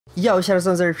Yo,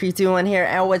 Shadowstones321 here,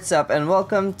 and what's up, and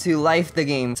welcome to Life the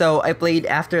Game. So, I played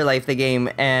Afterlife the game,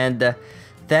 and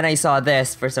then I saw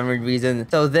this for some weird reason.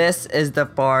 So, this is the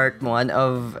part 1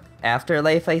 of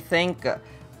Afterlife, I think.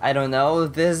 I don't know,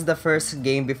 this is the first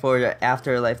game before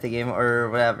Afterlife the game, or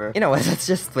whatever. You know what, let's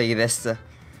just play this.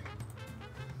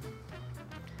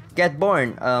 Get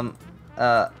born, oh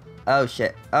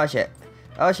shit, oh shit,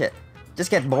 oh shit.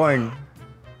 Just get born.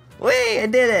 Wait, I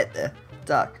did it!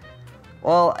 Talk.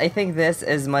 Well, I think this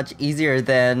is much easier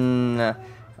than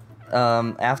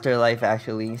Afterlife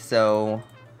actually, so...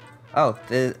 Oh,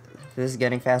 this is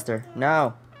getting faster.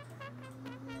 No!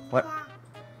 What?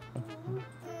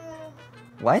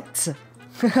 What?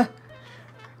 Are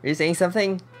you saying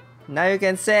something? Now you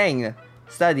can sing!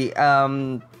 Study,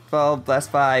 12 plus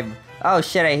 5. Oh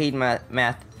shit, I hate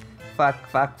math. Fuck.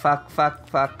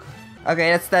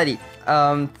 Okay, let's study.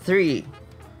 3.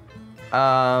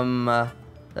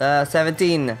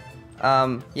 17.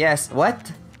 Yes,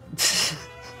 what?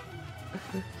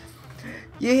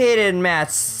 You hated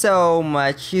math so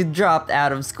much you dropped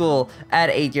out of school at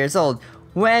 8 years old.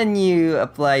 When you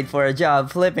applied for a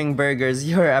job flipping burgers,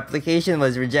 your application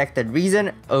was rejected.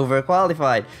 Reason?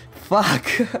 Overqualified. Fuck.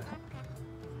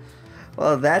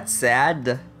 Well, that's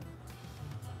sad.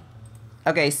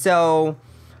 Okay, so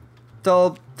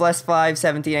 12 plus 5,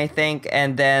 17 I think,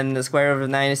 and then the square root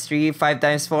of 9 is 3, 5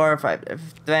 times 4,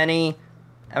 20.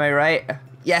 Am I right?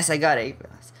 Yes, I got it.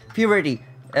 Puberty.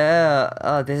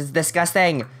 Oh, this is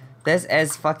disgusting. This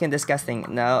is fucking disgusting.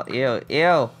 No,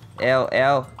 ew.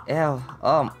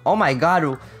 Oh my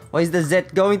god, why is the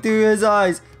zit going through his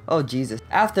eyes? Oh Jesus.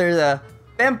 After the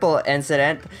pimple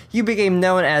incident, you became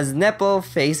known as Nipple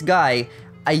Face Guy.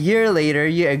 A year later,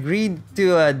 you agreed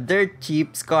to a dirt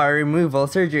cheap scar removal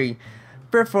surgery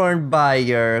performed by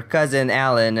your cousin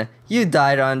Alan. You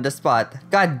died on the spot.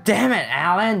 God damn it,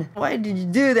 Alan! Why did you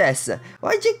do this?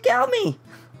 Why'd you kill me?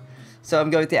 So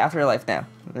I'm going to Afterlife now.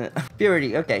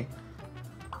 Purity, okay.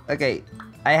 Okay,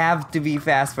 I have to be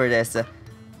fast for this.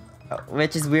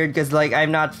 Which is weird because like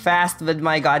I'm not fast with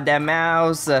my goddamn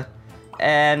mouse.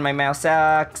 And my mouse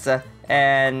sucks.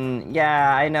 And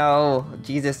yeah, I know.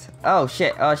 Jesus. Oh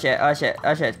shit.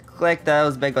 Click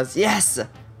those big ones. Yes!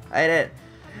 I did.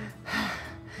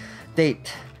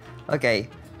 Date. Okay.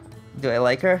 Do I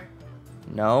like her?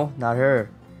 No, not her.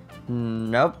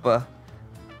 Nope.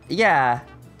 Yeah.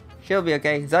 She'll be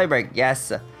okay. Zoidberg,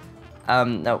 yes.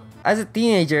 No. As a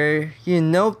teenager, you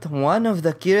noped one of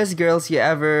the cutest girls you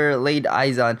ever laid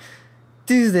eyes on.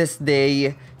 To this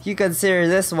day, you consider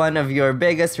this one of your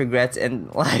biggest regrets in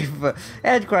life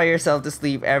and cry yourself to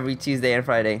sleep every Tuesday and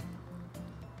Friday.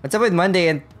 What's up with Monday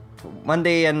and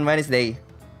Wednesday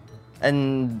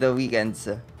and the weekends?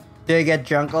 Do I get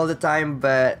drunk all the time?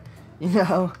 But you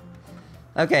know,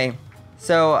 okay.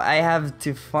 So I have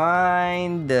to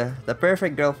find the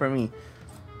perfect girl for me.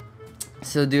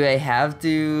 So do I have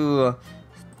to?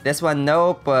 This one,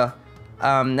 nope.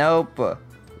 Nope.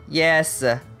 Yes.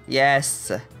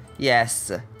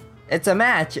 It's a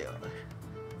match.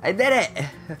 I did it.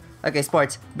 Okay,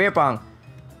 sports. Beer pong.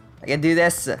 I can do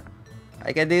this.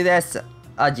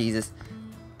 Oh, Jesus.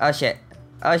 Oh, shit.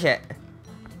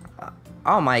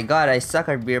 Oh my god, I suck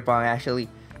at beer pong, actually.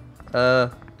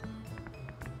 No.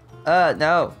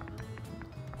 How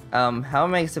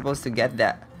am I supposed to get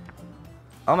that?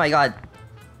 Oh my god.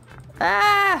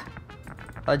 Ah!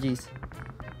 Oh, jeez.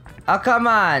 Oh, come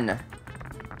on.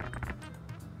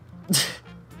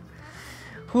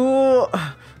 Who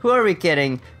are we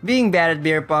kidding? Being bad at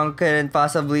beer pong couldn't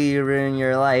possibly ruin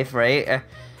your life, right?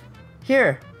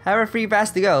 Here, have a free pass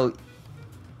to go.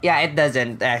 Yeah, it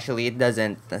doesn't, actually, it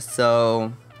doesn't.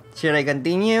 So, should I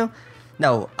continue?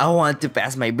 No, I want to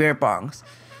pass my beer pongs.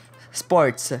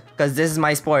 Sports, because this is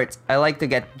my sport. I like to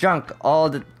get drunk all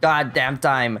the goddamn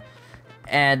time.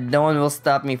 And no one will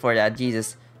stop me for that,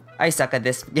 Jesus. I suck at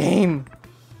this game.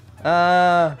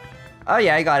 Oh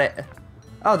yeah, I got it.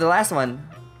 Oh, the last one.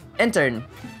 Intern.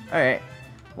 Alright.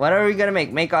 What are we gonna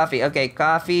make? Make coffee. Okay,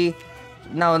 coffee.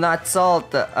 No, not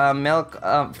salt. Milk.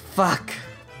 Fuck.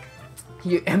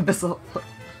 You imbecile.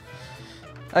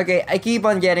 Okay, I keep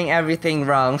on getting everything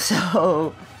wrong,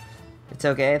 so... It's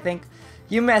okay, I think.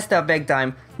 You messed up big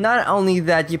time. Not only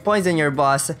that, you poisoned your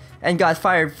boss and got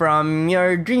fired from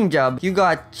your dream job, you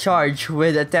got charged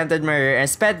with attempted murder and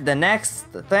spent the next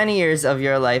 20 years of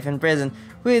your life in prison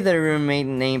with a roommate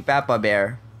named Papa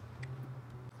Bear.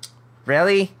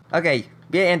 Really? Okay,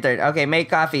 be an intern. Okay, make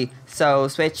coffee. So,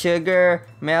 switch sugar,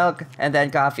 milk, and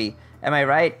then coffee. Am I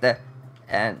right?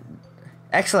 And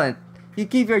excellent. You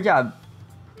keep your job.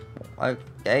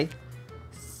 Okay.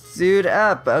 Suit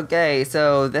up. Okay,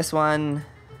 so this one,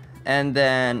 and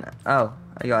then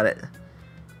I got it.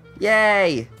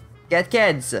 Yay! Get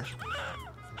kids!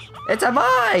 It's a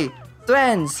boy!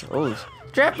 Twins! Oh,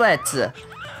 triplets!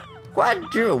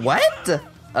 What?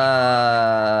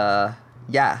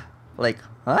 Yeah. Like,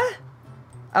 huh?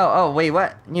 Oh, wait,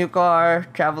 what? New car,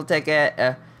 travel ticket,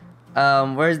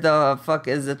 where's the fuck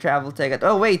is the travel ticket?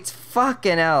 Oh, wait,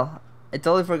 fucking hell. I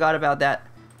totally forgot about that.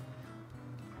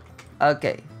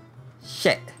 Okay.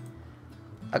 Shit.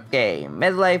 Okay,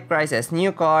 midlife crisis,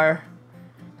 new car,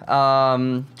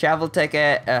 travel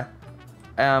ticket,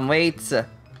 weights,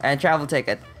 and travel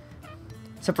ticket.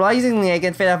 Surprisingly, I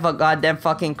can fit up a goddamn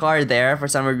fucking car there for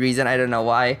some reason. I don't know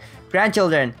why.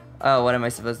 Grandchildren. Oh, what am I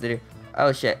supposed to do?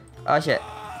 Oh shit. Oh shit.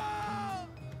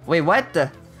 Wait, what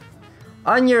the?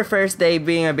 On your first day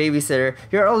being a babysitter,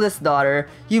 your oldest daughter,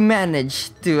 you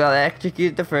managed to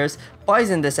electrocute the first,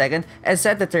 poison the second, and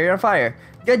set the third on fire.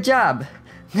 Good job!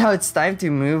 Now it's time to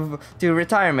move to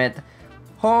retirement.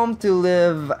 Home to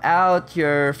live out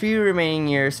your few remaining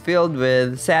years filled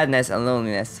with sadness and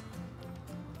loneliness.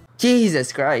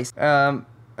 Jesus Christ.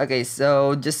 Okay,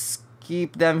 so just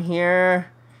keep them here.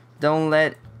 Don't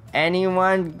let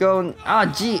anyone go. Oh,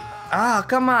 gee. Ah,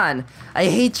 come on. I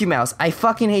hate you, mouse. I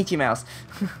fucking hate you, mouse.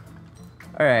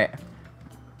 Alright.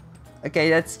 Okay,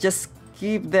 let's just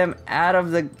keep them out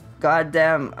of the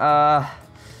goddamn, oh,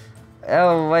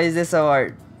 why is this so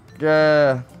hard?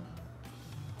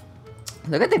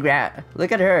 Look at the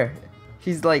look at her.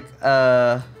 She's like,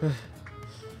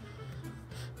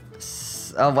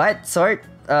 what? Sort?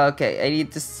 Okay, I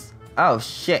need to oh,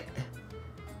 shit.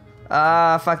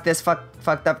 Fuck this,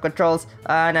 fucked up controls.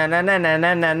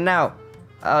 No.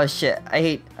 Oh, shit.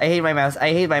 I hate my mouse.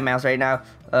 I hate my mouse right now.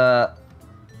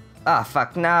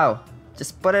 Fuck, no.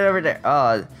 Just put it over there.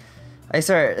 Oh, I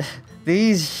swear,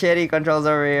 these shitty controls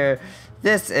over here.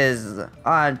 This is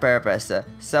on purpose,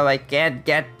 so I can't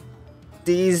get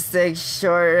these things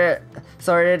sorted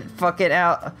fucking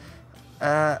out.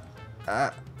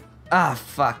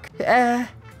 Fuck.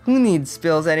 Who needs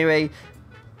pills anyway?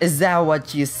 Is that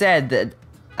what you said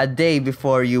a day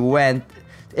before you went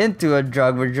into a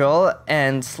drug withdrawal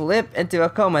and slipped into a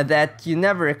coma that you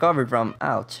never recovered from?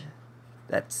 Ouch.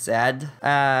 That's sad.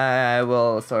 I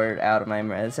will sort out my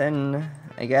medicine,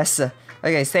 I guess.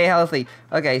 Okay, stay healthy.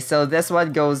 Okay, so this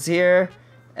one goes here,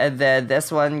 and then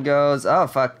this one goes, oh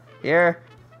fuck, here,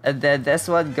 and then this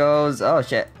one goes, oh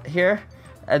shit, here,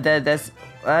 and then this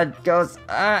one goes,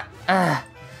 oh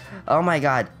my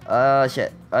god, oh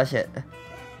shit,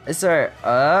 sir,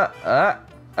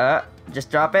 just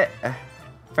drop it,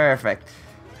 perfect.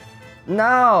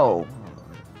 No!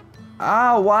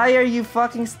 Why are you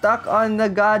fucking stuck on the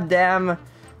goddamn,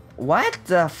 what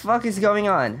the fuck is going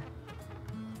on?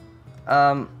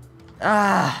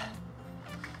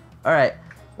 Alright,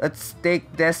 let's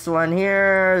take this one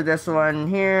here, this one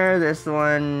here, this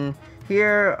one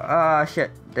here,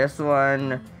 shit, this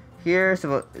one here,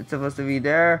 so it's supposed to be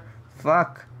there,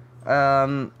 fuck,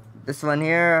 this one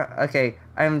here, okay,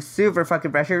 I'm super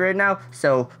fucking pressured right now,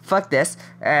 so fuck this,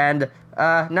 and,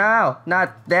 no,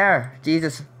 not there,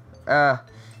 Jesus, I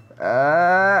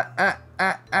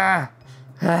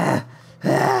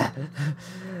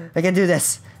can do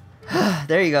this.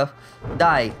 There you go.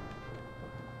 Die.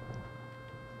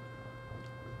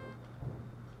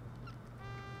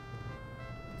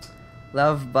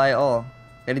 Love by all.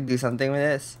 Gotta do something with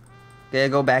this. Gotta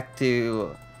go back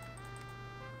to...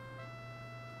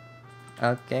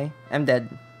 Okay, I'm dead.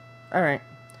 Alright.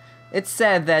 It's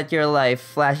said that your life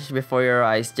flashes before your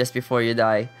eyes just before you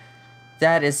die.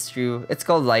 That is true. It's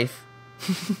called life.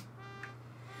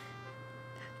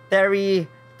 Terry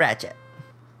Pratchett.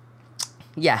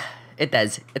 Yeah, it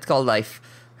does. It's called life.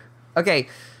 Okay,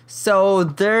 so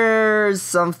there's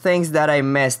some things that I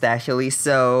missed actually,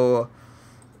 so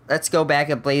let's go back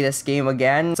and play this game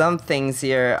again. Some things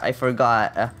here I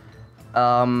forgot.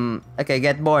 Okay,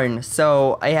 get born.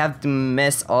 So I have to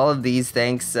miss all of these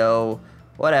things, so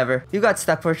whatever. You got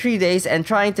stuck for 3 days and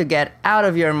trying to get out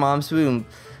of your mom's womb.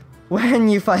 When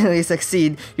you finally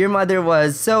succeed, your mother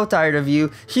was so tired of you,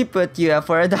 she put you up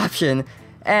for adoption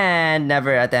and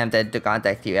never attempted to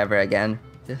contact you ever again.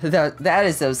 That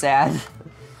is so sad.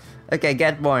 Okay,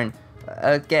 get born.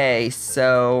 Okay,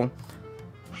 so...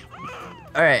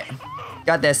 Alright,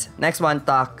 got this. Next one,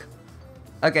 talk.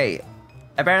 Okay,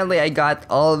 apparently I got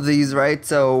all of these right,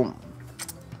 so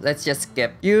let's just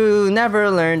skip. You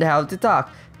never learned how to talk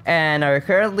and are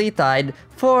currently tied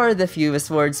for the fewest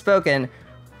words spoken.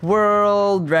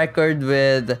 World record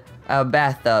with a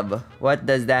bathtub. What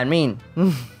does that mean?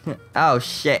 Oh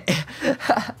shit.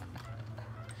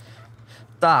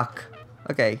 Talk.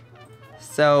 Okay.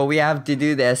 So we have to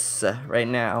do this right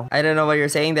now. I don't know what you're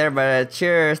saying there, but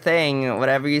sure thing.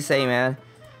 Whatever you say, man.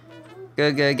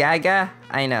 Good, good, gaga.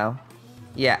 I know.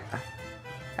 Yeah.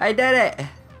 I did it.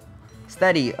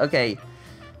 Study. Okay.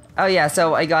 Oh yeah,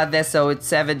 so I got this. So it's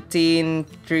 17,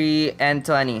 3, and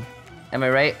 20. Am I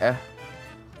right?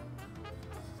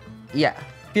 Yeah.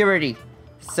 Puberty.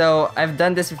 So I've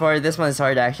done this before. This one's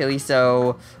hard actually.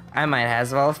 So I might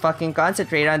as well fucking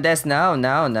concentrate on this. No,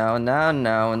 no, no, no,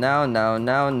 no, no, no,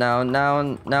 no, no, no,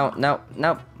 no, no,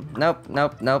 nope, nope,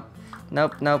 nope, nope,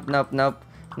 nope, nope, nope, nope,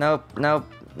 nope, nope,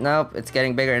 nope. It's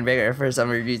getting bigger and bigger for some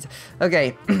reason.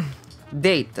 Okay,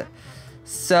 date.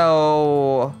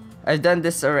 So I've done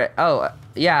this already. Oh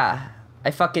yeah,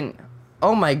 I fucking.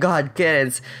 Oh my god,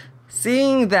 kittens!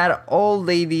 Seeing that old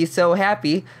lady so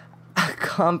happy,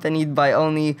 accompanied by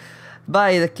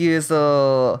the cutest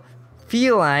little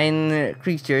feline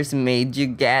creatures, made you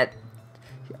get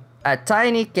a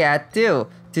tiny cat too.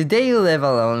 Today you live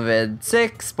alone with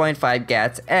 6.5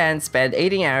 cats and spend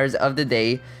 18 hours of the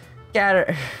day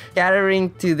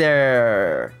catering to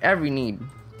their every need.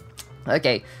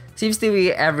 Okay, seems to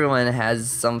be everyone has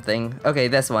something. Okay,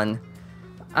 this one.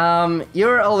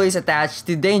 You're always attached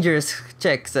to dangerous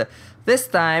chicks. This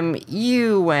time,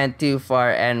 you went too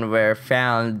far and were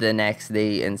found the next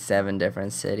day in 7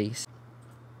 different cities.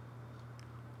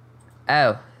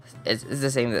 Oh, it's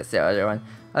the same as the other one.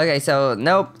 Okay, so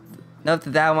nope. Nope to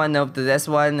that one, nope to this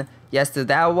one, yes to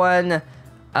that one.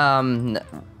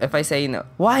 If I say no,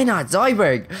 why not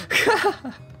Zoidberg?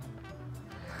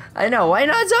 I know, why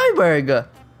not Zoidberg?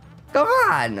 Come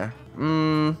on.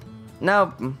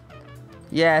 Nope.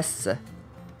 Yes.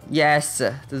 Yes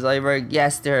to Zoidberg,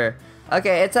 yes to her.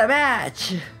 Okay, it's a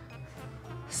match.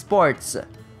 Sports.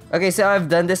 Okay, so I've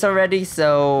done this already,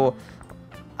 so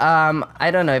I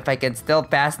don't know if I can still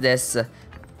pass this.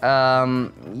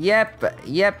 Yep.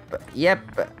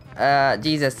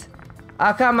 Jesus.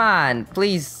 Oh, come on,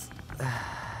 please.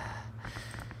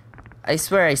 I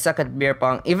swear I suck at beer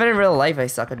pong. Even in real life, I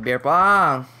suck at beer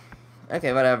pong.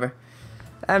 Okay, whatever.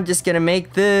 I'm just gonna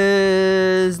make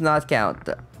this not count.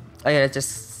 Okay, let's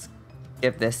just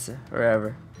skip this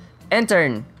wherever.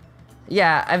 Intern.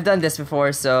 Yeah, I've done this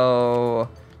before, so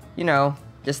you know,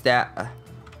 just that.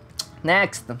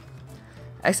 Next.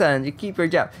 Excellent, you keep your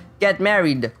job. Get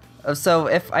married. So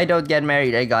if I don't get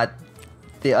married, I got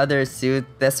the other suit.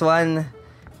 This one,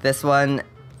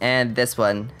 and this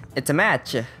one. It's a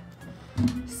match.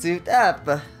 Suit up.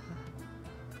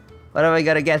 What am I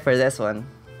gonna get for this one?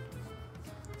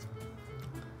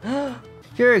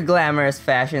 Your glamorous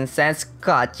fashion sense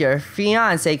caught your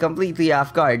fiancé completely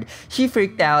off guard. She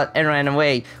freaked out and ran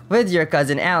away with your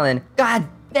cousin Alan. God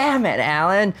damn it,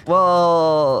 Alan!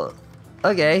 Well,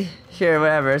 okay, sure,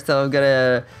 whatever. So I'm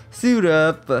gonna suit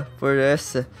up for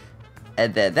this.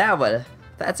 And then that one,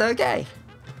 that's okay.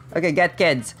 Okay, get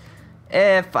kids.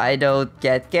 If I don't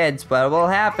get kids, what will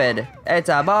happen? It's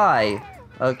a boy.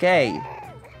 Okay.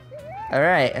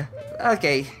 Alright.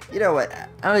 Okay, you know what?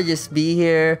 I'm gonna just be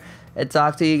here and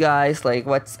talk to you guys, like,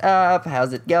 what's up?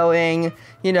 How's it going?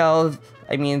 You know,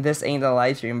 I mean, this ain't a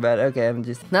live stream, but okay, I'm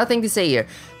just... Nothing to say here.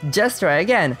 Just try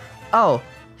again. Oh,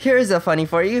 here's a funny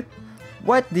for you.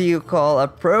 What do you call a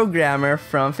programmer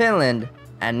from Finland?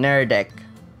 A nerdic.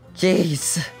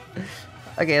 Jeez.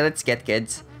 Okay, let's get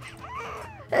kids.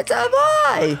 It's a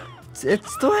boy!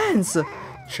 It's twins!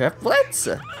 Triplets?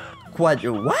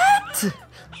 What?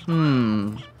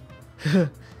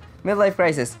 Midlife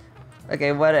crisis.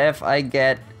 Okay, what if I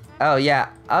get... Oh yeah,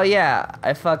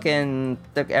 I fucking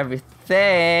took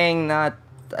everything. Not...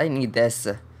 I need this.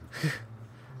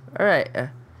 Alright.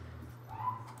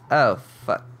 Oh,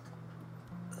 fuck.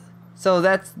 So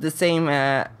that's the same,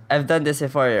 I've done this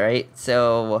before, right?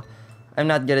 So I'm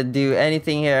not gonna do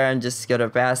anything here. I'm just gonna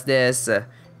pass this.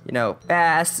 You know,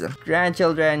 pass.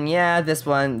 Grandchildren, yeah, this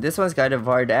one's kind of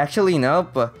hard. Actually,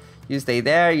 nope. You stay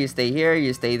there, you stay here,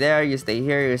 you stay there, you stay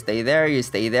here, you stay there, you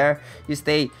stay there,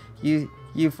 you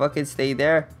fucking stay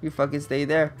there, you fucking stay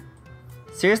there.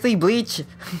 Seriously, Bleach?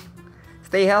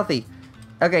 Stay healthy.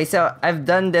 Okay, so I've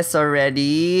done this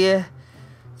already.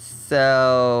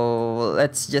 So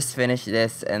let's just finish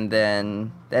this and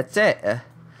then that's it.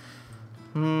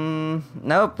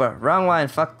 Nope, wrong one,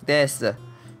 fuck this.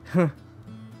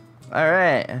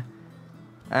 Alright.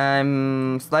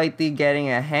 I'm slightly getting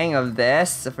a hang of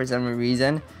this for some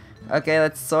reason. Okay,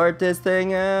 let's sort this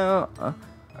thing out.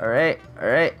 Alright.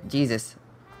 Jesus.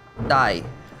 Die.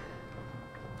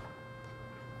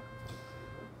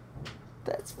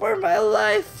 That's for my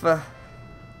life.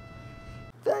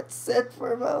 That's it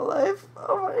for my life.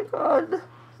 Oh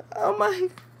my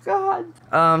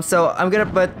god. So I'm gonna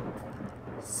put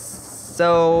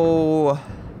So...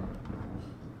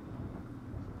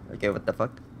 Okay, what the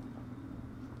fuck?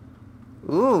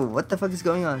 Ooh, what the fuck is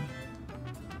going on?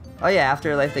 Oh yeah,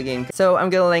 Afterlife the game. So I'm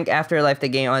gonna link Afterlife the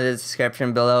game on the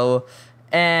description below.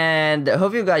 And I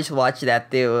hope you guys watched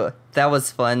that too. That was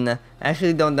fun. I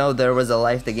actually don't know there was a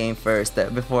Life the game first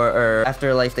before or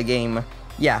Afterlife the game.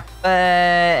 Yeah. But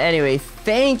anyway,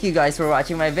 thank you guys for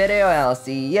watching my video, and I'll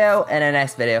see you in the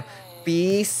next video.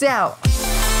 Peace out.